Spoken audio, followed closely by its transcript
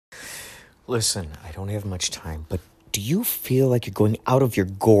Listen, I don't have much time, but do you feel like you're going out of your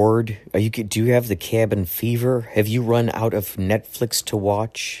gourd? Do you have the cabin fever? Have you run out of Netflix to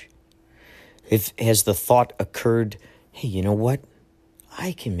watch? Has the thought occurred, hey, you know what?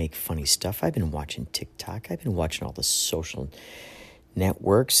 I can make funny stuff. I've been watching TikTok. I've been watching all the social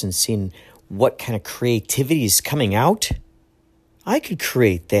networks and seeing what kind of creativity is coming out. I could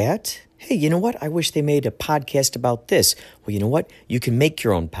create that. Hey, you know what? I wish they made a podcast about this. Well, you know what? You can make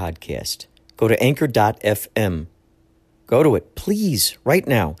your own podcast. Go to anchor.fm. Go to it, please, right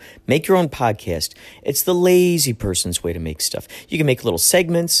now. Make your own podcast. It's the lazy person's way to make stuff. You can make little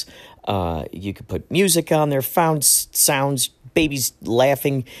segments. You can put music on there, found sounds, babies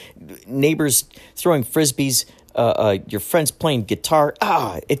laughing, neighbors throwing frisbees, your friends playing guitar.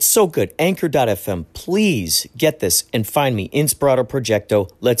 It's so good. Anchor.fm. Please get this and find me. Inspirato Projecto.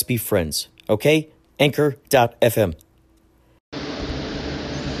 Let's be friends. Okay? Anchor.fm.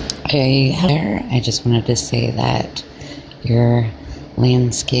 Hey there. I just wanted to say that your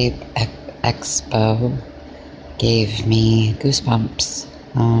landscape expo gave me goosebumps.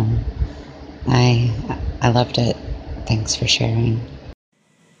 I loved it. Thanks for sharing.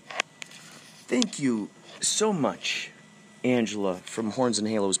 Thank you so much, Angela from Horns and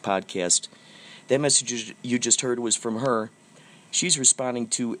Halos podcast. That message you just heard was from her. She's responding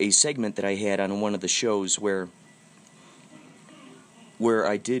to a segment that I had on one of the shows where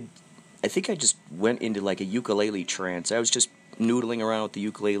I think I just went into like a ukulele trance. I was just noodling around with the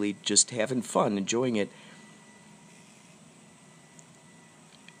ukulele, just having fun, enjoying it.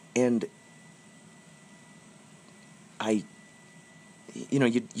 And you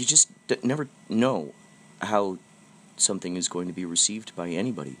just never know how something is going to be received by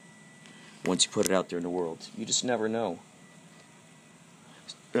anybody once you put it out there in the world. You just never know.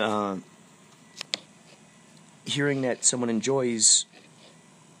 Hearing that someone enjoys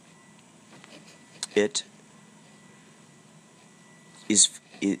it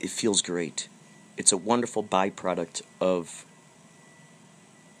feels great. It's a wonderful byproduct of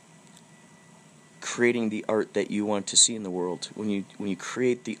creating the art that you want to see in the world. When you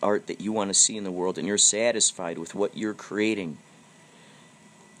create the art that you want to see in the world and you're satisfied with what you're creating.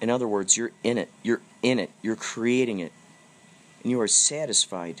 In other words, you're in it. You're creating it. And you are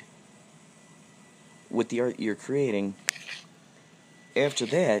satisfied with the art you're creating. After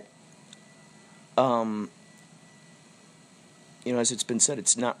that, as it's been said,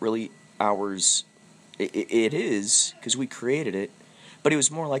 it's not really ours. It is, because we created it, but it was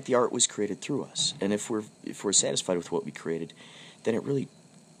more like the art was created through us. And if we're satisfied with what we created, then it really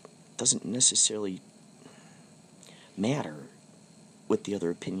doesn't necessarily matter what the other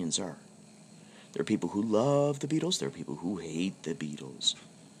opinions are. There are people who love the Beatles. There are people who hate the Beatles.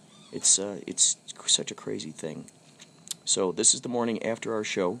 It's such a crazy thing. So this is the morning after our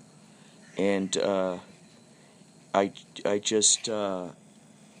show, and I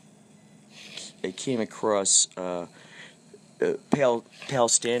came across Pal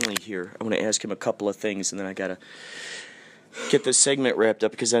Stanley here. I want to ask him a couple of things, and then I gotta get this segment wrapped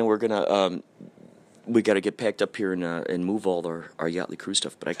up, because then we're gonna we gotta get packed up here and move all our Yachtley crew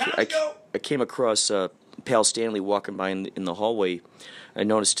stuff. But I came across Pal Stanley walking by in the hallway. I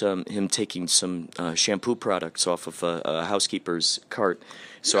noticed him taking some shampoo products off of a housekeeper's cart.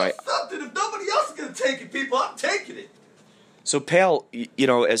 So something. If nobody else is gonna take it, people, I'm taking it. So Pal,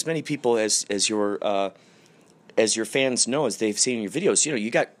 as many people as your fans know, as they've seen your videos,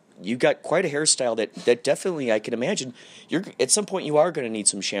 you got quite a hairstyle that definitely I can imagine. At some point you are going to need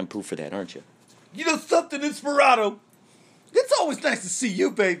some shampoo for that, aren't you? You know something, Inspirato? It's always nice to see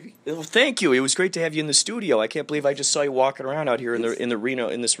you, baby. Well, thank you. It was great to have you in the studio. I can't believe I just saw you walking around out here in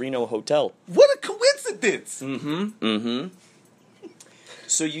this Reno hotel. What a coincidence! Mm-hmm.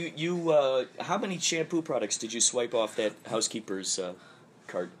 So you how many shampoo products did you swipe off that housekeeper's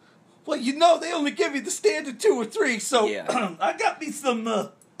cart? Well, they only give you the standard 2 or 3, so yeah. I got me some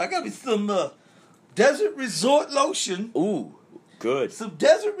Desert Resort lotion. Ooh, good. Some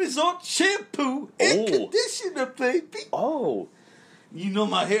Desert Resort shampoo and conditioner, baby. Oh.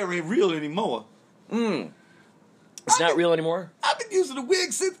 My hair ain't real anymore. It's not real anymore? I've been using a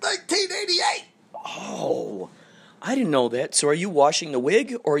wig since 1988. Oh, I didn't know that. So are you washing the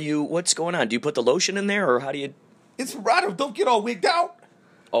wig, or what's going on? Do you put the lotion in there, or how do you... Inspirato, don't get all wigged out.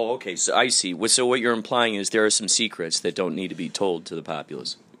 Oh, okay, so I see. So what you're implying is there are some secrets that don't need to be told to the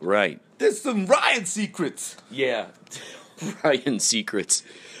populace. Right. There's some Ryan secrets. Yeah, Ryan secrets.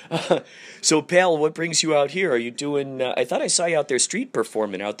 So, Pal, what brings you out here? Are you doing... I thought I saw you out there street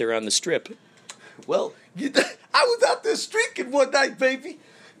performing out there on the strip. Well, I was out there streaking one night, baby.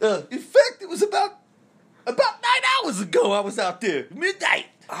 In fact, it was about About 9 hours ago, I was out there. Midnight.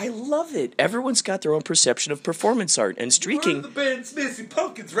 I love it. Everyone's got their own perception of performance art, and streaking... You heard of the band Smashing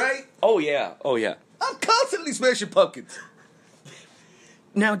Pumpkins, right? Oh, yeah. I'm constantly smashing pumpkins.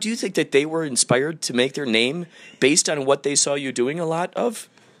 Now, do you think that they were inspired to make their name based on what they saw you doing a lot of?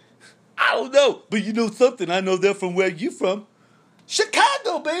 I don't know, but you know something. I know they're from where you from.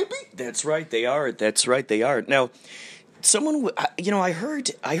 Chicago, baby. That's right, they are. Now, I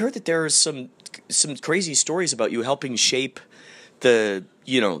heard that there are some crazy stories about you helping shape the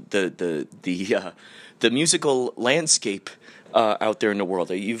musical landscape out there in the world.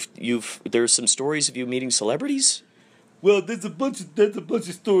 There's some stories of you meeting celebrities. Well, there's a bunch of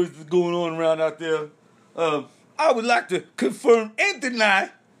stories that's going on around out there. I would like to confirm and deny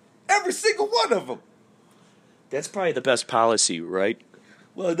every single one of them. That's probably the best policy, right?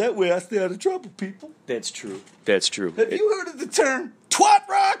 Well, that way I stay out of trouble, people. That's true. Have you heard of the term twat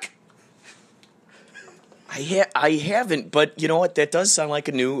rock? I haven't, but you know what? That does sound like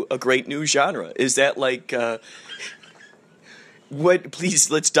a great new genre. Is that like what?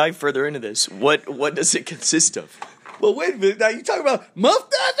 Please, let's dive further into this. What does it consist of? Well, wait a minute. Now you talking about muff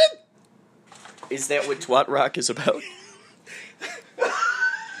diving? Is that what twat rock is about?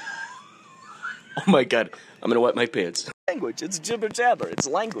 Oh my God! I'm gonna wet my pants. Language. It's jibber jabber. It's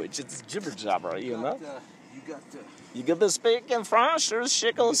language. It's jibber jabber. You know. You got to speak in French or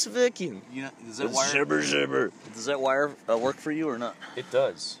Czechoslovakian. You know, does that jibber. Does that wire work for you or not? It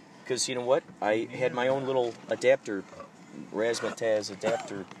does. Because you know what? I had my own little adapter, razzmatazz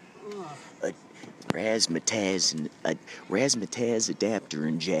adapter. Razzmatazz adapter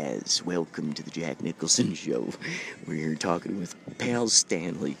and jazz. Welcome to the Jack Nicholson Show. We're here talking with Pal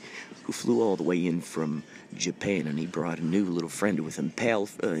Stanley, who flew all the way in from Japan, and he brought a new little friend with him. Pal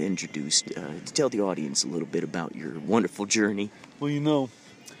introduced, to tell the audience a little bit about your wonderful journey. Well, you know,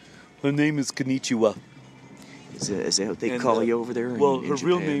 her name is Konnichiwa. Is that what they call you over there? Well, in her Japan?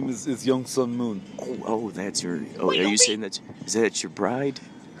 real name is Young Sun Moon. Oh, that's her. Oh, are you saying is that your bride?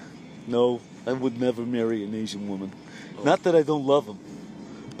 No, I would never marry an Asian woman. Oh. Not that I don't love them,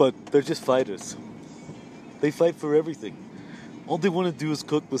 but they're just fighters. They fight for everything. All they want to do is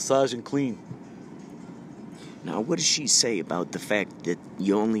cook, massage, and clean. Now, what does she say about the fact that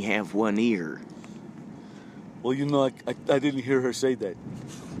you only have one ear? Well, you know, I didn't hear her say that.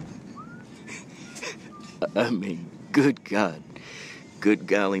 I mean, good God. Good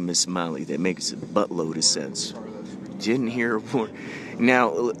golly, Miss Molly, that makes a buttload of sense. Didn't hear a word. Now,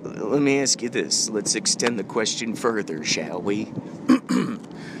 let me ask you this. Let's extend the question further, shall we?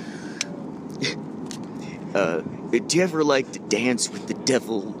 Do you ever like to dance with the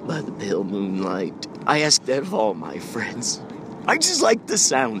devil by the pale moonlight? I ask that of all my friends. I just like the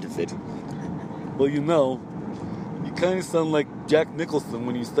sound of it. Well, you know, you kind of sound like Jack Nicholson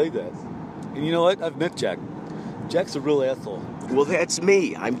when you say that. And you know what? I've met Jack. Jack's a real asshole. Well, that's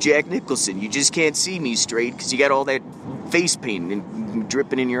me. I'm Jack Nicholson. You just can't see me straight because you got all that face paint and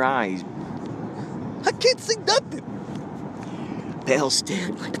dripping in your eyes. I can't see nothing. Pal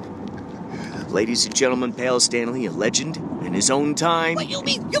Stanley. Ladies and gentlemen, Pal Stanley, a legend in his own time. What you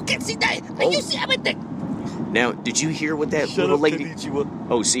mean? You can see that. Oh. You see everything. Now, did you hear what that Shut little up, lady... Konnichiwa.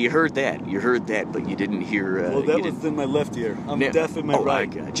 Oh, so you heard that, but you didn't hear... well, that was in my left ear. I'm deaf in my right. I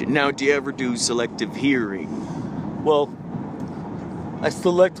got you. Now, do you ever do selective hearing? Well, I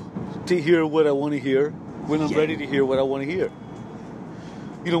select to hear what I want to hear when I'm ready to hear what I want to hear.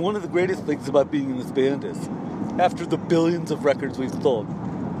 You know, one of the greatest things about being in this band is, after the billions of records we've sold,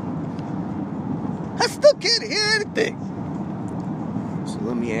 I still can't hear anything. So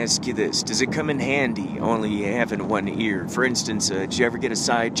let me ask you this. Does it come in handy only having one ear? For instance, did you ever get a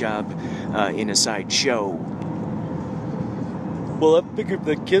side job in a side show? Well, I figured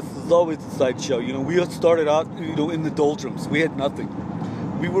that Kiss is always a side show. You know, we started out, in the doldrums. We had nothing.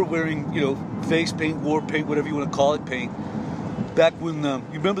 We were wearing, face paint, war paint, whatever you want to call it, paint. Back when,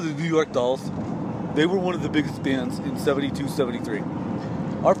 you remember the New York Dolls? They were one of the biggest bands in 72, 73.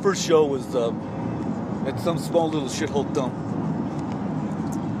 Our first show was at some small little shithole dump.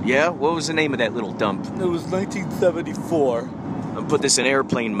 Yeah? What was the name of that little dump? It was 1974. I'll put this in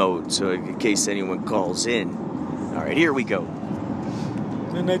airplane mode so in case anyone calls in. All right, here we go.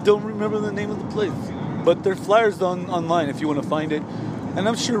 And I don't remember the name of the place. But there's flyers online if you want to find it. And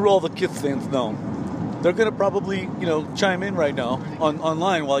I'm sure all the Kiss fans know. They're going to probably, chime in right now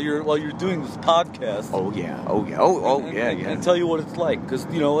online while you're doing this podcast. Oh, yeah. Yeah. And tell you what it's like. Because,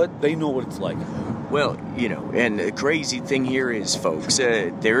 you know what? They know what it's like. Well, and the crazy thing here is, folks,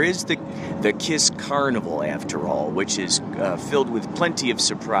 there is the Kiss Carnival, after all, which is filled with plenty of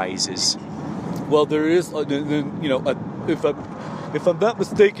surprises. Well, there is, if I'm not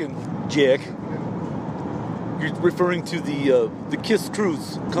mistaken, Jack, you're referring to the Kiss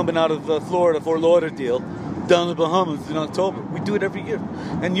cruise coming out of Florida, Fort Lauderdale, down the Bahamas in October. We do it every year,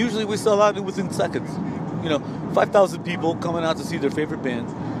 and usually we sell out within seconds. 5,000 people coming out to see their favorite band.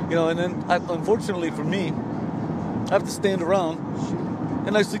 And then unfortunately for me, I have to stand around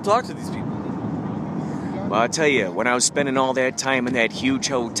and actually talk to these people. Well, I'll tell you, when I was spending all that time in that huge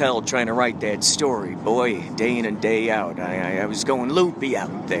hotel trying to write that story, boy, day in and day out, I was going loopy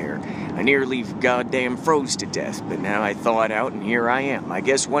out there. I nearly goddamn froze to death, but now I thawed out and here I am. I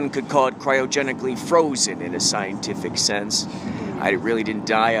guess one could call it cryogenically frozen in a scientific sense. I really didn't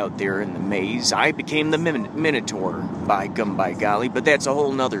die out there in the maze. I became the Minotaur, by gum by golly, but that's a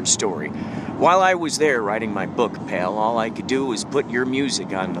whole nother story. While I was there writing my book, pal, all I could do was put your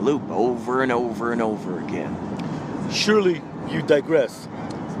music on the loop over and over and over again. Surely you digress.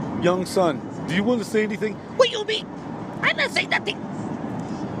 Young son, do you want to say anything? What you mean? I'm not saying nothing.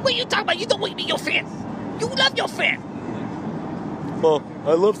 What you talking about? You don't want to be your fan. You love your fan. Well,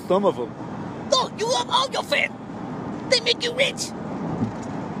 I love some of them. No, you love all your fans. They make you rich.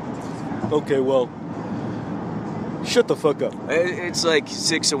 Okay, well, shut the fuck up. It's like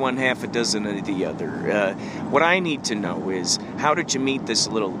 6 of one, half a dozen of the other. What I need to know is, how did you meet this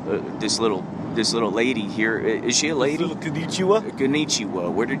little lady here? Is she a lady? This little konnichiwa?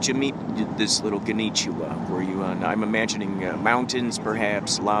 Konnichiwa. Where did you meet this little konnichiwa? Were you on? I'm imagining mountains,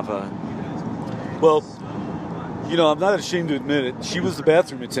 perhaps lava. Well, I'm not ashamed to admit it. She was the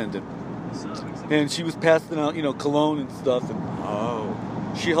bathroom attendant, and she was passing out, cologne and stuff. And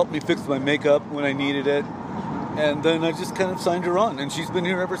she helped me fix my makeup when I needed it. And then I just kind of signed her on, and she's been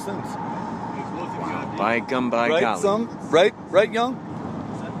here ever since. By gum, by right, golly. Son? Right, young?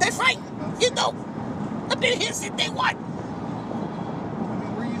 That's right. I've been here since day one.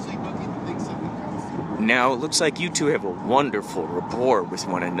 Now, it looks like you two have a wonderful rapport with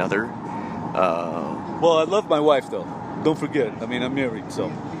one another. Well, I love my wife, though. Don't forget. I'm married,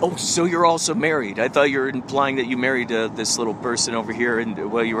 so... Oh, so you're also married. I thought you were implying that you married this little person over here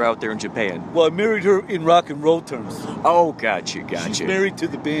while you were out there in Japan. Well, I married her in rock and roll terms. Oh, gotcha. She's married to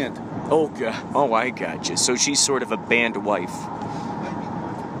the band. Oh, God. Oh, I gotcha. So she's sort of a band wife.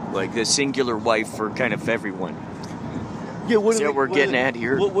 Like the singular wife for kind of everyone. Yeah, what we're getting at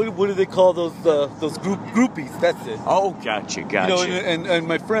here? What do they call those groupies? That's it. Oh, gotcha. And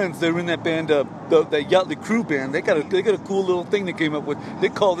my friends, they're in that band, the Yachtley crew band. They got a cool little thing they came up with. They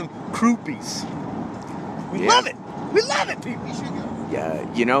call them groupies. We love it. We love it, people. Yeah,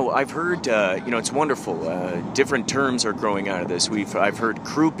 I've heard, it's wonderful. Different terms are growing out of this. I've heard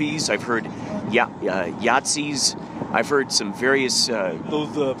groupies. I've heard Yahtzees. I've heard some various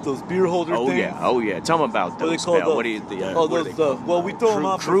those beer holder things. Oh yeah. Tell them about those. What are they called? What do you? Well, we throw them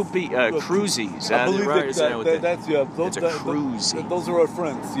off. Cruisies. I believe that's it's a cruisie. Those are our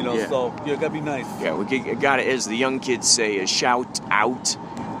friends, Yeah. So gotta be nice. Yeah, we got to, as the young kids say, a shout out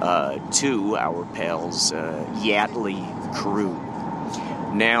to our pals Yachtley crew.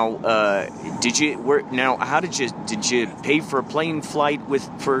 Now, did you pay for a plane flight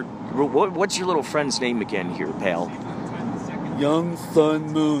what's your little friend's name again here, pal? Young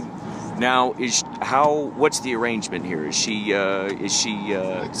Sun Moon. Now, what's the arrangement here? So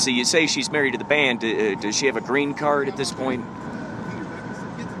you say she's married to the band. Does she have a green card at this point?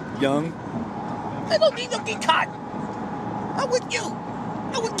 Young? I don't need no green card. I'm with you.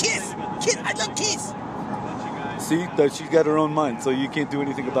 I'm with Kiss. Kiss, I love Kiss. See, that she's got her own mind, so you can't do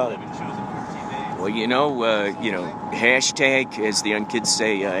anything about it. Well, hashtag, as the young kids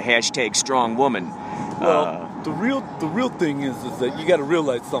say, hashtag strong woman. Well, the real thing is that you got to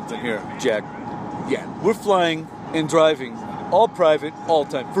realize something here, Jack. Yeah, we're flying and driving, all private, all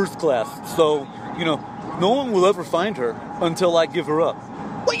time, first class. So, no one will ever find her until I give her up.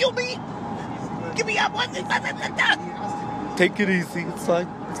 What you mean? Give me up. Take it easy. It's fine.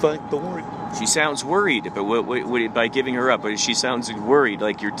 Don't worry. She sounds worried, but by giving her up, she sounds worried,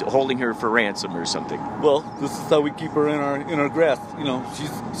 like you're holding her for ransom or something. Well, this is how we keep her in our grasp.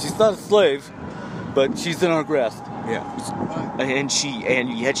 She's not a slave, but she's in our grasp. Yeah.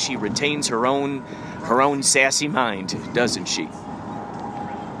 And yet she retains her own sassy mind, doesn't she?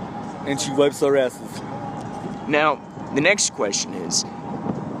 And she wipes our asses. Now, the next question is,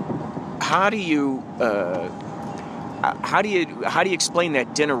 how do you explain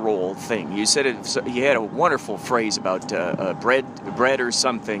that dinner roll thing? You said you had a wonderful phrase about bread or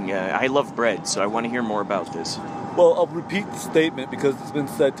something. I love bread, so I want to hear more about this. Well, I'll repeat the statement because it's been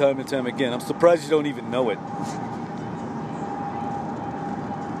said time and time again. I'm surprised you don't even know it.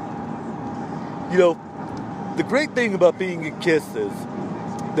 The great thing about being a Kiss is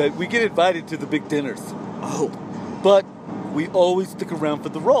that we get invited to the big dinners. Oh. But we always stick around for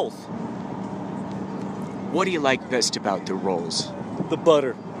the rolls. What do you like best about the rolls? The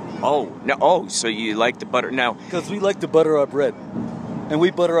butter. Oh, no. Oh, so you like the butter. Now, Because we like to butter our bread. And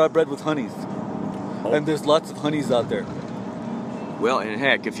we butter our bread with honeys. And there's lots of honeys out there. well, and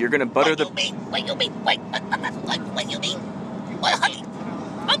heck, if you're going to butter the... What you mean? Wait, what you mean? What honey?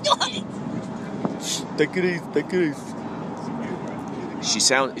 I'm your honey. Take it easy, take it easy. She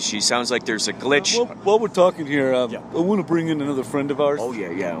sounds like there's a glitch. While we're talking here, I want to bring in another friend of ours. Oh,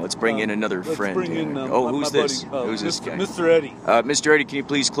 yeah. Let's bring in another friend. Bring in, who's my this? buddy, Who's this guy? Mr. Eddie. Mr. Eddie, can you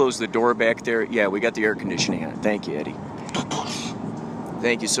please close the door back there? Yeah, we got the air conditioning on. Thank you, Eddie.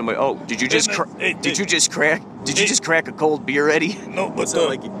 Thank you so much. Oh, did you just crack a cold beer, Eddie? No, but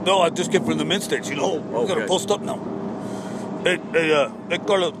I just came from the main stage. We're gonna post up now. Hey,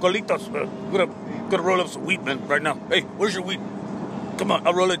 Carlitos, we're gonna roll up some wheat, man, right now. Hey, where's your wheat? Come on,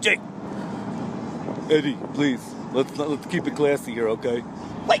 I'll roll it, Jake. Eddie, please, let's keep it classy here, okay?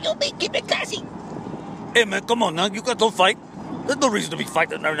 What you mean? Keep it classy. Hey, man, come on now. You got to fight. There's no reason to be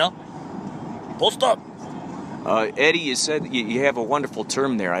fighting right now. Post up. Eddie, you said you have a wonderful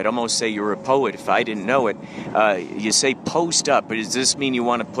term there. I'd almost say you're a poet if I didn't know it. You say post up, but does this mean you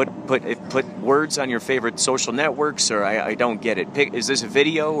want to put words on your favorite social networks, or I don't get it? Is this a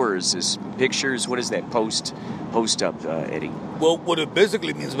video or is this pictures? What is that post up, Eddie? Well, what it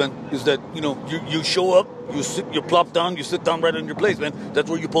basically means, man, is that, you show up, you plop down, you sit down right in your place, man. That's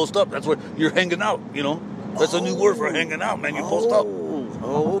where you post up. That's where you're hanging out, That's a new word for hanging out, man. You post up.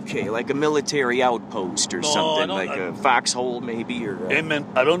 Oh, okay, like a military outpost or something, like a foxhole maybe, or... Hey, man,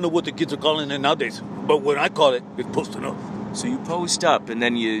 I don't know what the kids are calling it nowadays, but when I call it, it's posting up. So you post up, and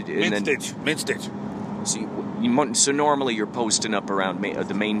then you... Main stage. So normally you're posting up around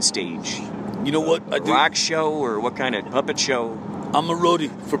the main stage. You know what I do? Rock show, or what kind of puppet show? I'm a roadie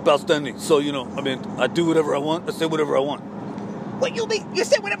for Pal Stanley, so, I do whatever I want, I say whatever I want. What you mean? You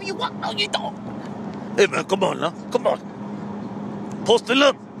say whatever you want. No, you don't. Hey, man, come on now. Come on. Posting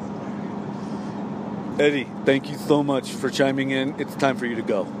up. Eddie, thank you so much for chiming in. It's time for you to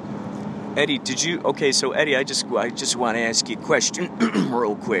go. Eddie, so Eddie, I just want to ask you a question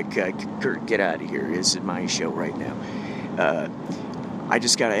real quick. Kurt, get out of here. This is my show right now. I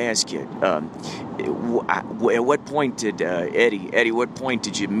just got to ask you, at what point did, Eddie, what point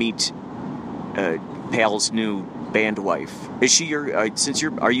did you meet Pal's new band wife? Is she your,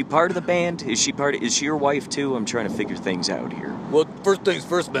 are you part of the band? Is she your wife too? I'm trying to figure things out here. Well, first things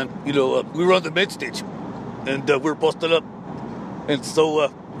first, man. We were on the main stage, and we were posted up. And so I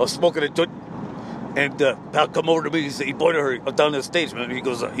was smoking a joint, and Pal come over to me. He pointed her down the stage, man. He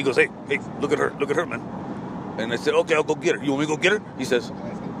goes, hey, look at her, man. And I said, okay, I'll go get her. You want me to go get her? He says,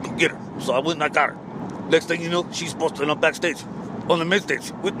 go get her. So I went and I got her. Next thing you know, she's posted up backstage, on the main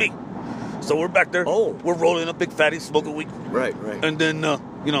stage with me. So we're back there. Oh. We're rolling up big fatties, smoking weed. Right. And then,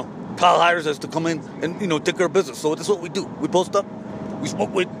 Kyle hires us to come in and, take care of business. So that's what we do. We post up, we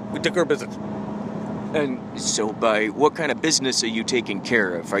smoke weed, we take care of business. And so by what kind of business are you taking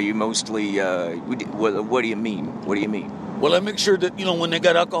care of? Are you mostly, what do you mean? What do you mean? Well, I make sure that, when they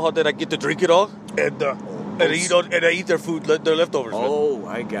got alcohol, that I get to drink it all. And I eat their food, their leftovers. Oh, man.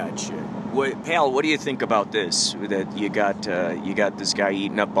 I got you. Pal, what do you think about this? That you got this guy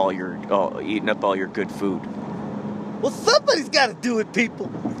eating up all your good food. Well, somebody's got to do it, people.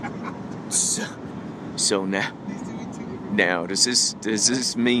 So now does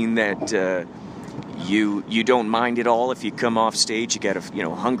this mean that you don't mind at all if you come off stage? You got a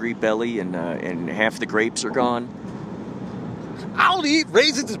hungry belly and half the grapes are gone. I only eat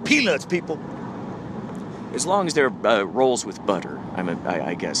raisins and peanuts, people. As long as they're rolls with butter,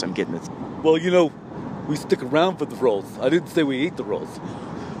 I guess I'm getting the. Well, we stick around for the rolls. I didn't say we eat the rolls.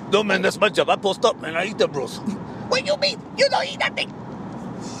 No, man, that's my job. I post up, man. I eat them rolls. What you mean? You don't eat nothing.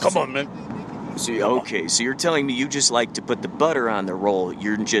 Come on, man. So you're telling me you just like to put the butter on the roll.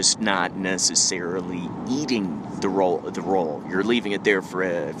 You're just not necessarily eating the roll. You're leaving it there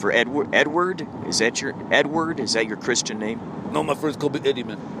for Edward. Is that your Christian name? No, my friends call me Eddie,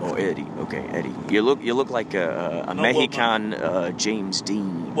 man. Oh, Eddie. Okay, Eddie. You look like a Mexican James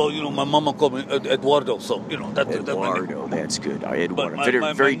Dean. Well, my mama called me Eduardo, so that's Eduardo. That's good.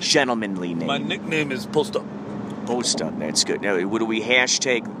 Eduardo. Very gentlemanly name. My nickname is Post Up. Post up, that's good. Now, what do we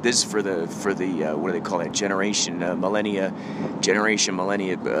hashtag this for the what do they call it? Generation millennia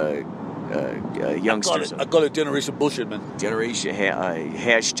youngsters. I call it generation bullshit, man. Generation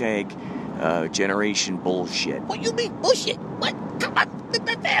hashtag generation bullshit. What you mean bullshit? What? Come on, put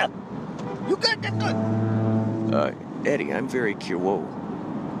that down. You got that good. Eddie, I'm very curious. Whoa.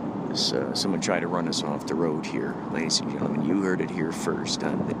 Someone tried to run us off the road here, ladies and gentlemen. You heard it here first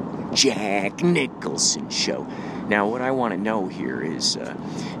on the Jack Nicholson Show. Now, what I want to know here is,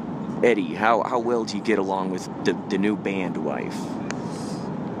 Eddie, how well do you get along with the new band wife?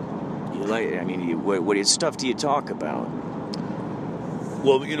 You like? I mean, what stuff do you talk about?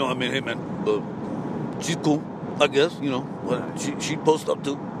 Well, you know, I mean, hey, man, she's cool, I guess, you know. She posts up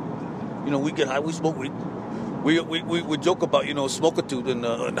too. You know, we get high, we smoke weed. We joke about, you know, smokitude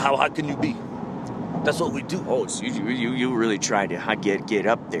and how high can you be. That's what we do. Oh, so you really try to get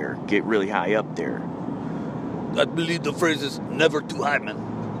up there, get really high up there. I believe the phrase is never too high, man.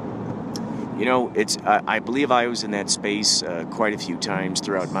 You know, I believe I was in that space quite a few times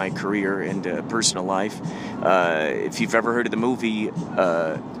throughout my career and personal life. If you've ever heard of the movie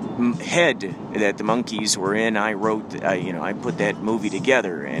Head that the Monkees were in, I wrote, I put that movie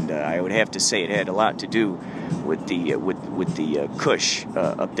together, and I would have to say it had a lot to do with the Kush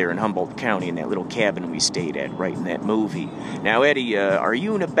up there in Humboldt County in that little cabin we stayed at right in that movie. Now, Eddie, are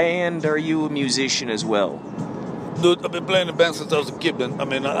you in a band? Are you a musician as well? Dude, I've been playing in bands since I was a kid, man. I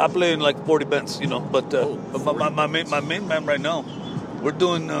mean, I play in like 40 bands, you know. But my main band right now, we're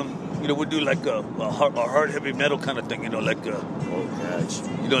doing, we do like a hard heavy metal kind of thing, you know, like oh gosh,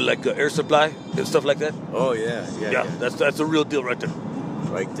 you know, like Air Supply and stuff like that. Oh yeah. That's a real deal right there.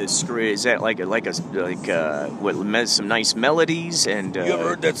 Like the is that like some nice melodies and. You ever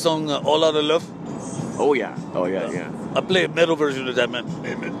heard that song All Out of Love? Oh yeah. I play a metal version of that, man.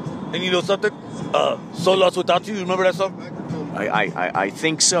 Amen. And you know something? So Lost Without You remember that song? I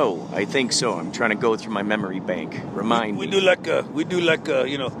think so. I'm trying to go through my memory bank. Remind me. We do like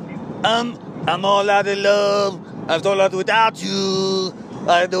you know, I'm all out of love. I'm so lost without you.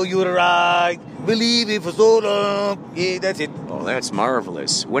 I know you were right. Believe it for so long. Yeah, that's it. Oh, that's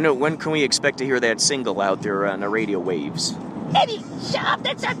marvelous. When can we expect to hear that single out there on the radio waves? Eddie, shut up.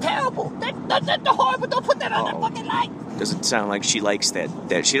 That's not terrible. That's horrible. Don't put that on the fucking line. Doesn't sound like she likes that.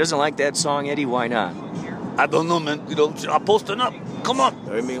 She doesn't like that song, Eddie. Why not? I don't know, man. You know, I'll post it up. Come on.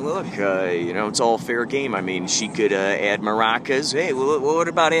 I mean, look, it's all fair game. I mean, she could add maracas. Hey, what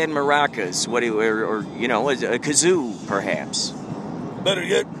about adding maracas? Or a kazoo, perhaps? Better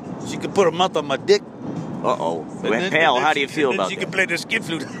yet, she could put her mouth on my dick. Uh-oh. Pal, how do you feel about that? She can play the skin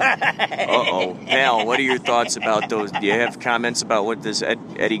flute. Uh-oh. Pal, what are your thoughts about those? Do you have comments about what this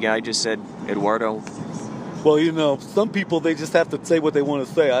Eddie guy just said, Eduardo? Well, you know, some people, they just have to say what they want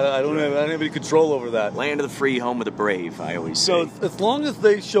to say. I don't have any control over that. Land of the free, home of the brave, I always say. So as long as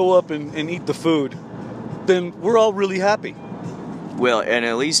they show up and eat the food, then we're all really happy. Well, and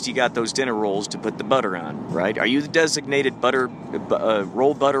at least you got those dinner rolls to put the butter on, right? Are you the designated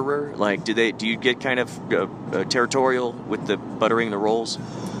roll butterer? Like, do you get kind of territorial with the buttering the rolls?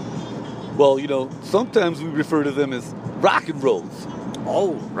 Well, you know, sometimes we refer to them as rock and rolls.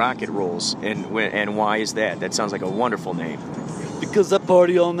 Oh, rocket rolls. And why is that? That sounds like a wonderful name. Because I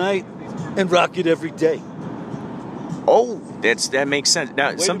party all night and rock it every day. Oh, that makes sense.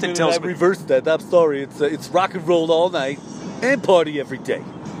 Now, Wait something a minute, tells I me. reversed that. I'm sorry. It's rock and roll all night and party every day.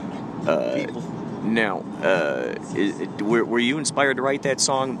 People. Now, were you inspired to write that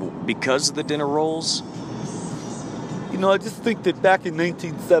song because of the dinner rolls? You know, I just think that back in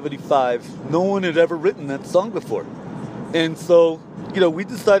 1975, no one had ever written that song before. And so, you know, we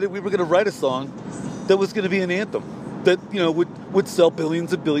decided we were going to write a song that was going to be an anthem that, you know, would sell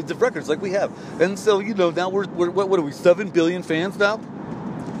billions and billions of records like we have. And so, you know, now we're what are we, 7 billion fans now?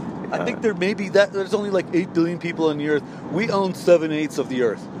 I think there's only like 8 billion people on the earth. We own 7/8 of the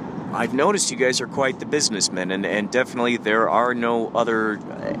earth. I've noticed you guys are quite the businessmen, and definitely there are no other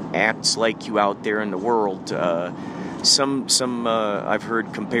acts like you out there in the world. Some I've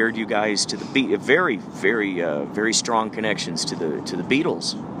heard compared you guys to the very, very, very strong connections to the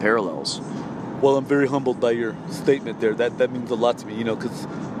Beatles, parallels. Well, I'm very humbled by your statement there. That means a lot to me, you know, because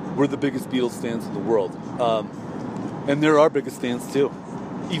we're the biggest Beatles fans in the world. And they're our biggest fans, too.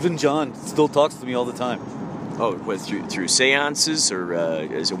 Even John still talks to me all the time. Oh, through seances, or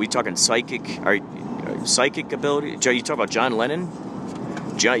are we talking psychic? Psychic ability? You talking about John Lennon?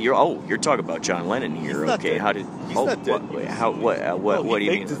 You're talking about John Lennon here. He's Okay, not dead. He's not dead. What do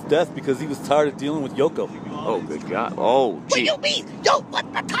you mean? He faked his death because he was tired of dealing with Yoko. Oh, good God! Oh, What do gee. you mean? What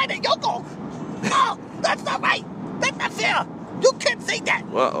kind of Yoko? No, that's not right. That's not fair. You can't say that.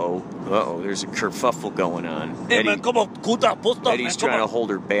 Uh-oh, there's a kerfuffle going on. Hey, Eddie, man, come on. Cool down. Post up, Eddie's man. trying to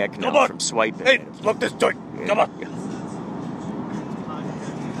hold her back Come now on. from swiping. Hey, smoke this joint. Come on.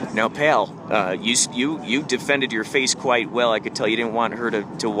 Now, pal, you defended your face quite well. I could tell you didn't want her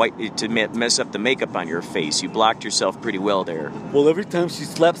to mess up the makeup on your face. You blocked yourself pretty well there. Well, every time she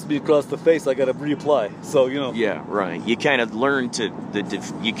slaps me across the face, I got to reapply. So, you know. Yeah, right. You kind of learn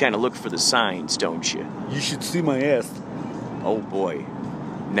you kind of look for the signs, don't you? You should see my ass. Oh boy.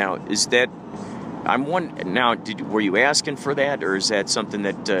 Now, is that? I'm one now. Were you asking for that, or is that something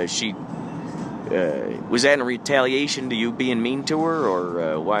that she? Was that in retaliation to you being mean to her,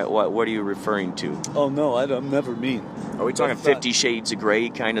 or what are you referring to? Oh no, I'm never mean. Are we talking 50 Shades of Grey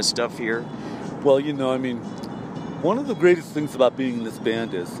kind of stuff here? Well, I mean, one of the greatest things about being in this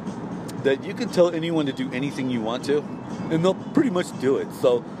band is that you can tell anyone to do anything you want to, and they'll pretty much do it.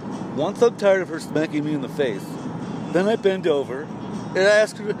 So once I'm tired of her smacking me in the face, then I bend over and I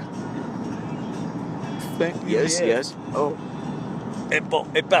ask her to smack me. Yes. Oh. Hey,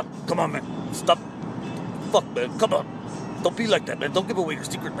 pal, come on, man. Stop. Fuck, man. Come on. Don't be like that, man. Don't give away your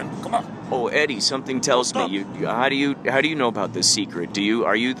secret, man. Come on. Oh, Eddie, something tells me how do you know about this secret? Do you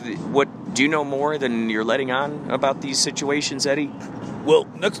know more than you're letting on about these situations, Eddie? Well,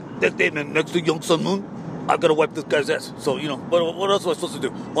 next to Young Sun Moon, I gotta wipe this guy's ass. So, what else am I supposed to do?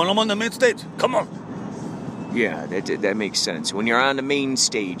 When I'm on the main stage, come on. Yeah, that makes sense. When you're on the main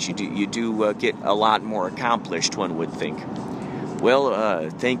stage, you do get a lot more accomplished, one would think. Well,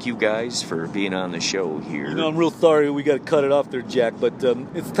 thank you guys for being on the show here. I'm real sorry we got to cut it off there, Jack, but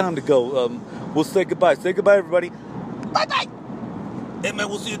it's time to go. We'll say goodbye. Say goodbye, everybody. Bye-bye. Hey, man,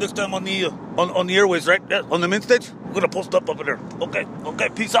 we'll see you next time on the on the airways, right? Yeah, on the main stage? We're going to post up over there. Okay.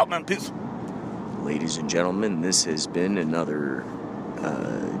 Peace out, man. Peace. Ladies and gentlemen, this has been another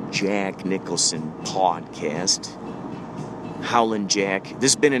Jack Nicholson podcast. Howlin' Jack.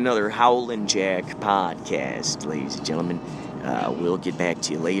 This has been another Howlin' Jack podcast, ladies and gentlemen. We'll get back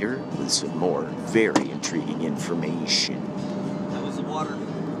to you later with some more very intriguing information. That was the water.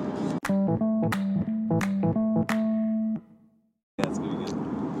 That's gonna be good.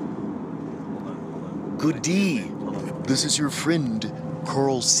 Hold on. Good day. This is your friend,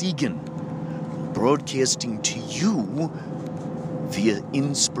 Carl Sagan, broadcasting to you via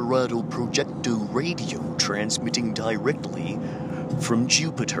Inspirato Projecto Radio, transmitting directly from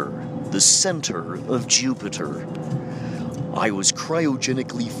Jupiter, the center of Jupiter. I was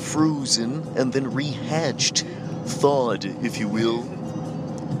cryogenically frozen and then rehatched, thawed, if you will.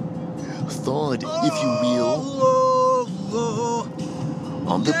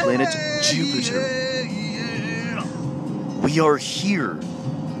 On the planet Jupiter. We are here,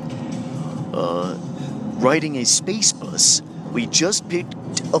 riding a space bus. We just picked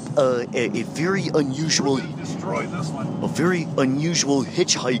up a very unusual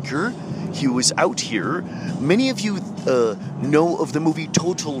hitchhiker. He was out here. Many of you know of the movie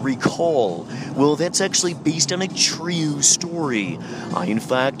Total Recall. Well, that's actually based on a true story. I, in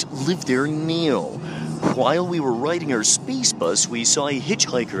fact, live there now. While we were riding our space bus, we saw a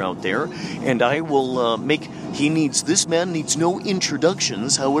hitchhiker out there, and I will this man needs no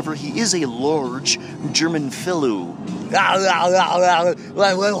introductions. However, he is a large German fellow.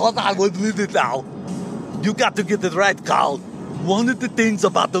 Well, hold on 1 minute now. You got to get it right, Carl. One of the things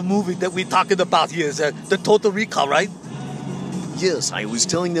about the movie that we're talking about here is the Total Recall, right? Yes, I was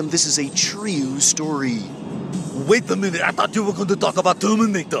telling them this is a true story. Wait a minute, I thought you were going to talk about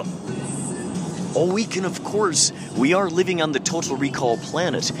Terminator. Oh, we are living on the Total Recall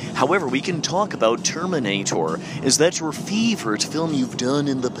planet. However, we can talk about Terminator. Is that your favorite film you've done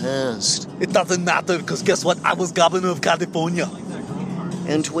in the past? It doesn't matter, because guess what? I was governor of California.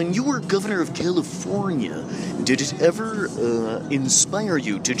 And when you were governor of California, did it ever inspire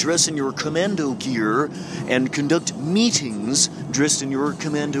you to dress in your commando gear and conduct meetings dressed in your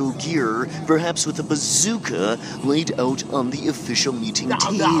commando gear, perhaps with a bazooka laid out on the official meeting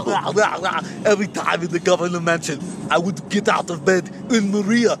table? Every time in the governor mansion, I would get out of bed, and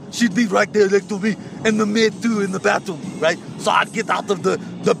Maria, she'd be right there next to me, and the maid too in the bathroom, right? So I'd get out of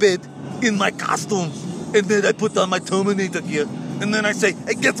the bed in my costume, and then I put on my Terminator gear, and then I say,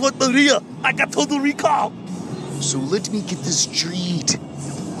 hey, guess what, Maria? I got Total Recall. So let me get this straight.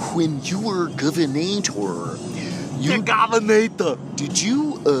 When you were governor, did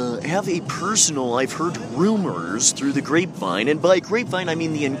you have a personal, I've heard rumors through the grapevine, and by grapevine I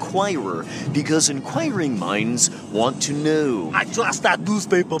mean the Inquirer, because inquiring minds want to know. I trust that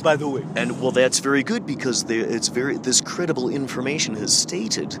newspaper, by the way. And, well, that's very good, because this credible information has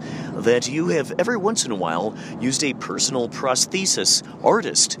stated that you have every once in a while used a personal prosthesis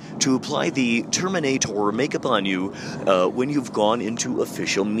artist to apply the Terminator makeup on you when you've gone into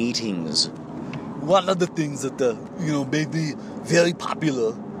official meetings. One of the things that made me very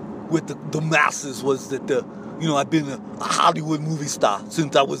popular with the masses was that I've been a Hollywood movie star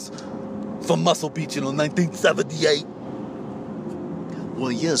since I was from Muscle Beach, 1978.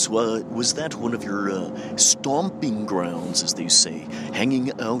 Well, yes. Was that one of your stomping grounds, as they say,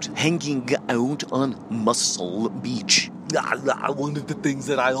 hanging out on Muscle Beach? One of the things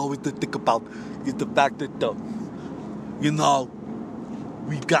that I always think about is the fact that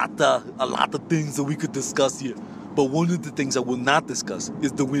we've got a lot of things that we could discuss here. But one of the things I will not discuss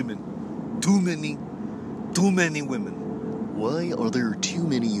is the women. Too many women. Why are there too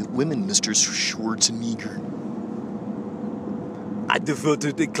many women, Mr. Schwarzenegger? I defer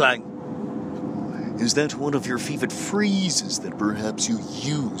to decline. Is that one of your favorite phrases that perhaps you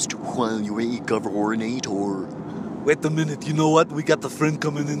used while you were a governator? Wait a minute, you know what? We got the friend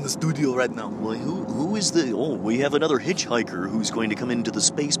coming in the studio right now. Why, who is the... Oh, we have another hitchhiker who's going to come into the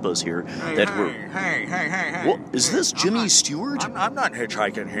space bus here. Hey. What, is this Jimmy Stewart? I'm not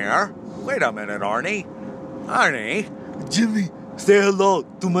hitchhiking here. Wait a minute, Arnie. Arnie? Jimmy, say hello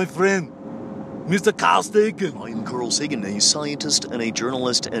to my friend, Mr. Carl Sagan. I'm Carl Sagan, a scientist and a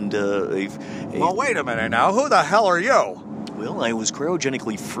journalist and Well, wait a minute now. Who the hell are you? Well, I was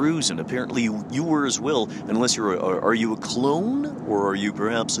cryogenically frozen. Apparently you were as well, unless you're are you a clone, or are you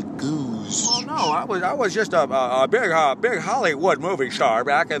perhaps a ghost? Oh, no, I was just a big Hollywood movie star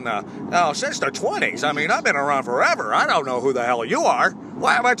back in since the 20s. I mean, I've been around forever. I don't know who the hell you are.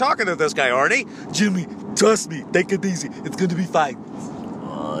 Why am I talking to this guy, Arnie? Jimmy, trust me, take it easy. It's gonna be fine.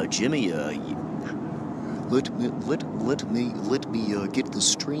 Jimmy, let me get this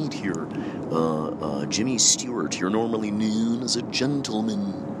straight here. Jimmy Stewart, you're normally known as a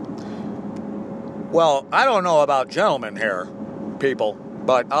gentleman. Well, I don't know about gentlemen here, people,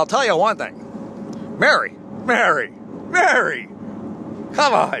 but I'll tell you one thing. Mary!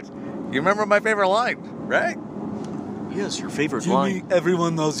 Come on! You remember my favorite line, right? Yes, your favorite Jimmy, line.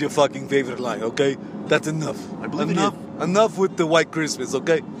 everyone knows your fucking favorite line, okay? That's enough. I believe Enough with the white Christmas,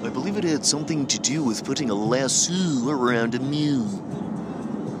 okay? I believe it had something to do with putting a lasso around a moon.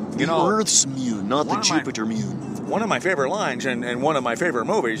 The Earth's moon, not the Jupiter moon. One of my favorite lines and one of my favorite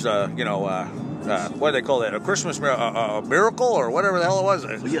movies, what do they call that? A Christmas Miracle or whatever the hell it was?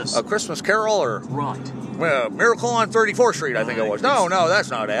 Yes. A Christmas Carol or... Right. Miracle on 34th Street, I think it was. No,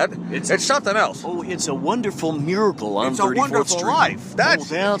 that's not it. It's something else. Oh, it's a wonderful miracle on 34th It's a Wonderful Street. Life.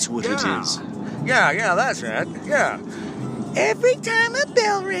 That's what it is. Yeah, that's it. Yeah. Every time a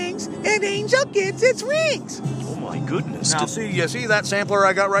bell rings, an angel gets its wings. Oh my goodness. Now, you see that sampler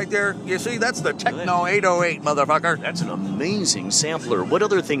I got right there? You see, that's the Techno 808, motherfucker. That's an amazing sampler. What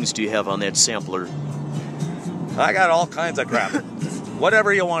other things do you have on that sampler? I got all kinds of crap.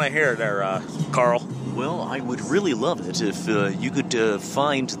 Whatever you want to hear there, Carl. Well, I would really love it if you could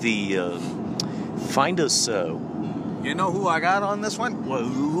find us. You know who I got on this one?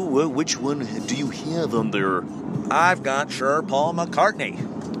 Which one do you have on there? I've got Sir Paul McCartney.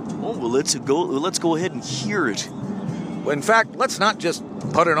 Oh, well, let's go ahead and hear it. In fact, let's not just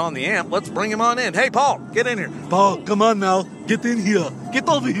put it on the amp. Let's bring him on in. Hey, Paul, get in here. Paul, come on now. Get in here. Get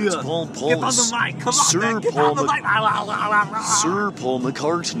over here. It's Paul. Get on the mic. Come on, Sir man. Get Paul on the mic. Sir Paul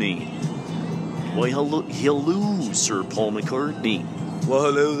McCartney. Why, hello, Sir Paul McCartney. Well,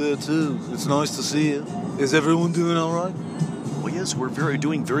 hello there, too. It's nice to see you. Is everyone doing all right? Well, yes, we're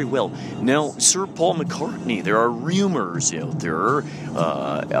doing very well. Now, Sir Paul McCartney, there are rumors out there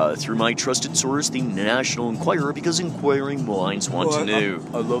through my trusted source, the National Enquirer, because inquiring minds want to know.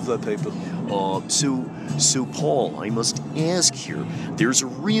 I love that paper. So Paul, I must ask here. There's a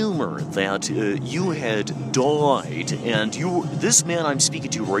rumor that you had died, and this man I'm speaking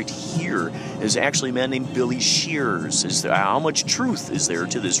to right here is actually a man named Billy Shears. How much truth is there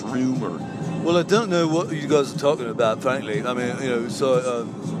to this rumor? Well, I don't know what you guys are talking about, frankly. I mean, so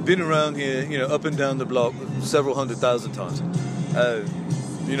been around here, up and down the block several 100,000 times.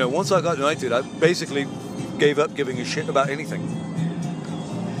 Once I got knighted, I basically gave up giving a shit about anything.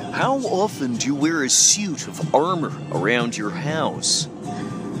 How often do you wear a suit of armor around your house?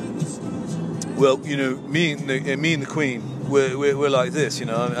 Well, me and the Queen, we're like this,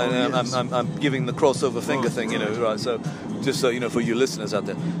 I'm giving the crossover finger thing, right? So just so for your listeners out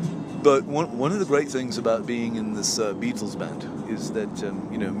there. But one of the great things about being in this Beatles band is that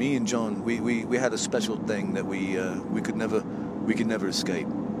me and John we had a special thing that we could never escape,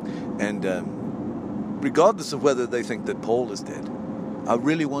 and regardless of whether they think that Paul is dead, I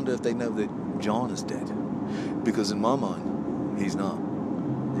really wonder if they know that John is dead, because in my mind he's not.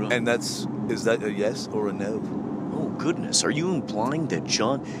 Right. And is that a yes or a no? Oh goodness, are you implying that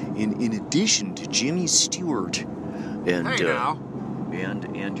John, in addition to Jimmy Stewart, and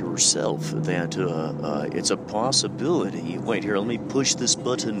and yourself, that it's a possibility? Wait here, let me push this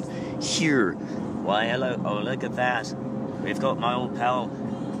button here. Why, hello. Oh, look at that. We've got my old pal,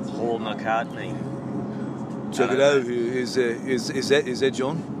 Paul McCartney. Check it out. Is that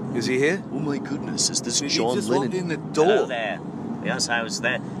John? Is he here? Oh my goodness, is this He John just Lennon? walked in the door. Hello there. Yes, I was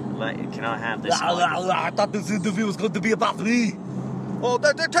there. Can I have this? I thought this interview was going to be about me. Well,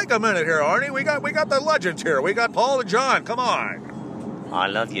 take a minute here, Arnie. We got the legends here. We got Paul and John. Come on. I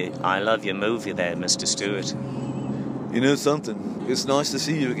love you. I love your movie there, Mr. Stewart. You know something? It's nice to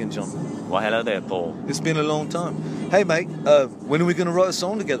see you again, John. Well, hello there, Paul. It's been a long time. Hey, mate, when are we going to write a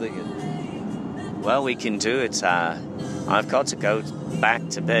song together again? Well, we can do it. I've got to go back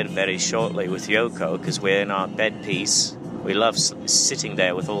to bed very shortly with Yoko because we're in our bed piece. We love sitting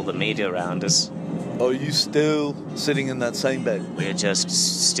there with all the media around us. Are you still sitting in that same bed? We're just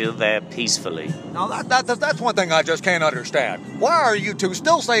still there peacefully. Now, that's one thing I just can't understand. Why are you two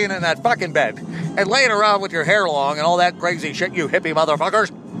still staying in that fucking bed and laying around with your hair long and all that crazy shit, you hippie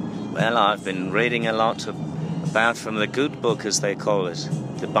motherfuckers? Well, I've been reading a lot about from the good book, as they call it,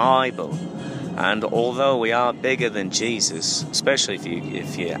 the Bible. And although we are bigger than Jesus, especially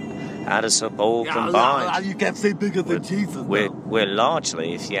if you add us up all combined, You can't say bigger than Jesus. we're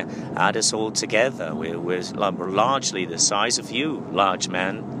largely, if you add us all together, we're largely the size of you, large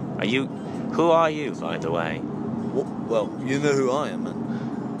man. Who are you, by the way? Well, you know who I am, man.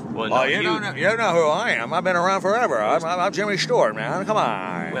 Well, Oh, you know who I am. I've been around forever. I'm Jimmy Stewart, man. Come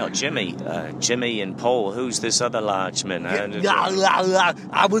on. Well, Jimmy and Paul, who's this other large man?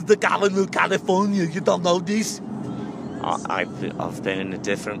 I was the governor of California. You don't know this? I've been in a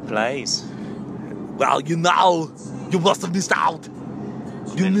different place. Well, you know, you must have missed out.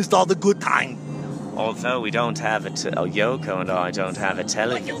 You missed all the good time. Although we don't have Yoko and I don't have a What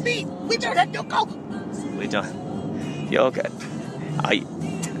television. you mean? We don't have Yoko. We don't.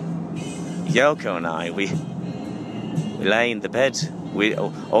 Yoko and I, we lay in the bed.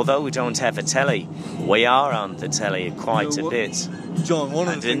 Although we don't have a telly, we are on the telly quite a bit. John,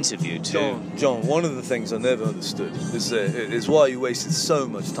 And interviewed too. John, one of the things I never understood is why you wasted so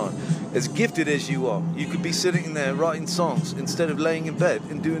much time. As gifted as you are, you could be sitting there writing songs instead of laying in bed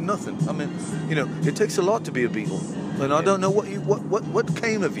and doing nothing. I mean, it takes a lot to be a Beatle, and I don't know what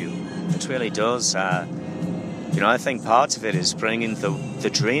came of you. It really does. I think part of it is bringing the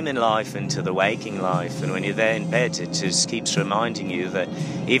dreaming life into the waking life, and when you're there in bed, it just keeps reminding you that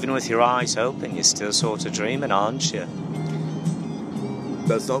even with your eyes open, you're still sort of dreaming, aren't you?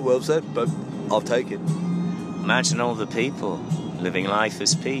 That's not well said, but I'll take it. Imagine all the people living life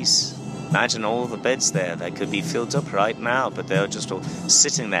as peace. Imagine all the beds there. They could be filled up right now, but they're just all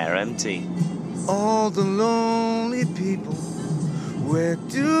sitting there empty. All the lonely people, where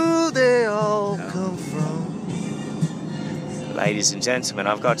do they all come from? Ladies and gentlemen,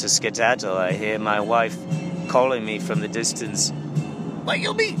 I've got to skedaddle. I hear my wife calling me from the distance. What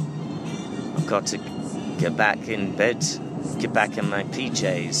you mean? I've got to get back in bed, get back in my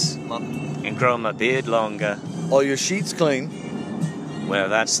PJs, and grow my beard longer. Are your sheets clean? Well,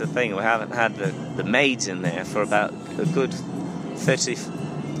 that's the thing. We haven't had the maids in there for about a good 30,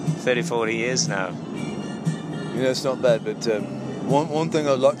 40 years now. It's not bad, but one thing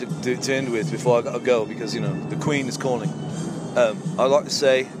I'd like to end with before I gotta go, because, the Queen is calling. I'd like to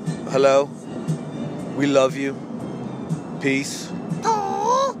say, hello, we love you, peace.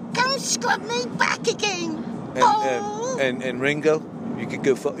 Oh, come scrub me back again. And Ringo, you could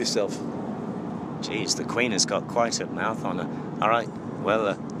go fuck yourself. Jeez, the Queen has got quite a mouth on her. All right,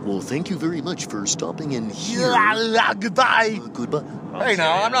 well... Well, thank you very much for stopping in here. Goodbye. Goodbye. Hey,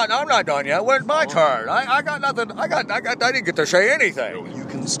 now I'm not done yet. When's my turn? I got nothing. I didn't get to say anything. You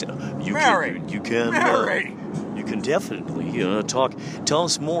can Mary. You can. Mary. You can definitely tell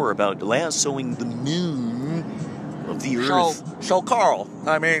us more about lassoing the moon of the Earth. So Carl,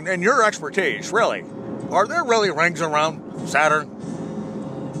 I mean, in your expertise, really, are there really rings around Saturn?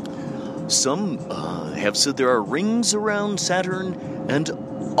 Some have said there are rings around Saturn and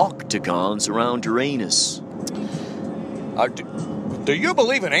octagons around Uranus. Do you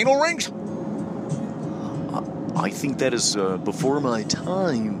believe in anal rings? I think that is before my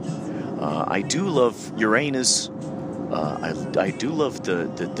time. I do love Uranus. I do love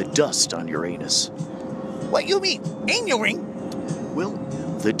the dust on Uranus. What you mean? Anal ring? Well,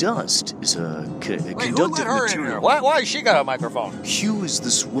 the dust is a Wait, conductive who let her in here? material. Why has she got a microphone? Hugh is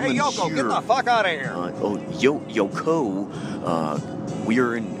this woman Hey, Yoko, here. get the fuck out of here. Yoko, we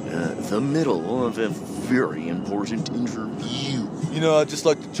are in the middle of a very important interview. I'd just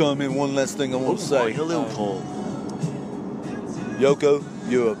like to chime in one last thing I want to say. Why, hello, Paul. Yoko,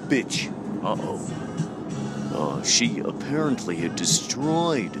 you're a bitch. Uh-oh. She apparently had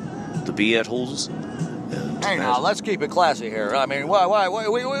destroyed the Beatles. And Hey, now, let's keep it classy here. I mean, why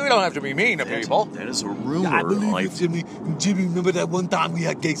we don't have to be mean to people. That is a rumor. I believe it, Jimmy. Jimmy, remember that one time we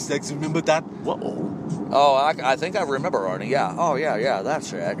had gay sex? Remember that? Oh, I think I remember, Arnie. Yeah. Oh, yeah,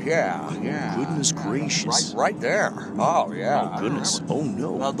 that's it. Yeah. Goodness gracious. Right there. Oh, yeah. Oh, goodness. Oh,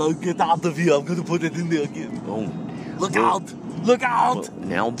 no. Now, don't get out of here. I'm going to put it in there again. Oh, Look well, out. Look out! Well,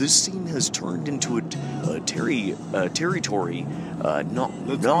 now this scene has turned into a territory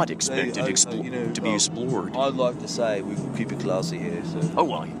not expected to be explored. I'd like to say we can keep it classy here. So. Oh,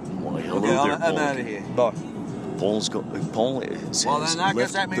 why hello Okay, there, I'm Paul. out of here. Bye. Paul says Well, then I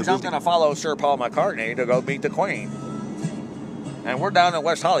guess that means I'm going to follow Sir Paul McCartney to go meet the Queen. And we're down in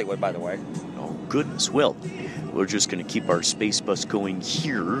West Hollywood, by the way. Oh, goodness. Well, we're just going to keep our space bus going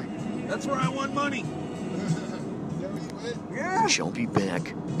here. That's where I want money. We shall be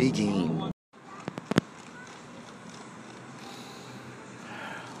back again.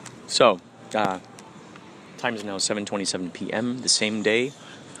 So, time is now 7:27 p.m. the same day.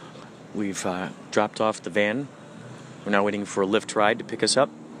 We've dropped off the van. We're now waiting for a Lyft ride to pick us up.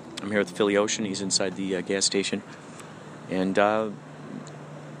 I'm here with Philly Ocean. He's inside the gas station. And that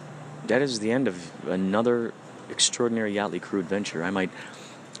is the end of another extraordinary Yachtley crew adventure. I might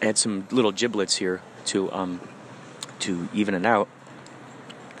add some little giblets here to even it out.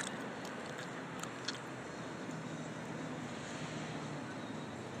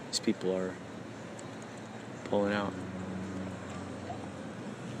 These people are pulling out.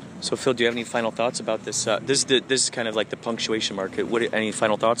 So, Phil, do you have any final thoughts about this? This is kind of like the punctuation mark. Any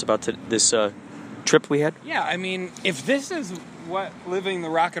final thoughts about this trip we had? Yeah, I mean, if this is what living the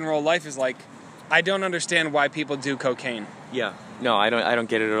rock and roll life is like, I don't understand why people do cocaine. Yeah. No, I don't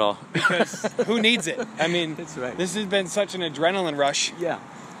get it at all. Because who needs it? I mean, That's right. This has been such an adrenaline rush. Yeah.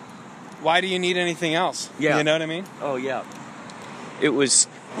 Why do you need anything else? Yeah. You know what I mean? Oh, yeah. It was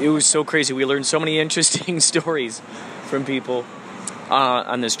so crazy. We learned so many interesting stories from people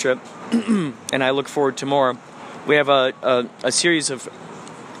on this trip, and I look forward to more. We have a series of,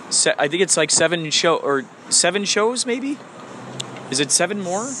 I think it's like 7 shows, maybe? Is it 7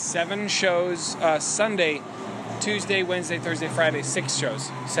 more? 7 shows, Sunday, Tuesday, Wednesday, Thursday, Friday, 6 shows,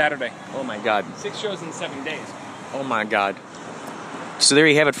 Saturday. Oh my God. 6 shows in 7 days. Oh my God. So there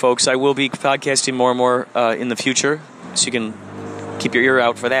you have it, folks. I will be podcasting more and more in the future, so you can keep your ear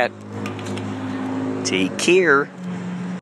out for that. Take care.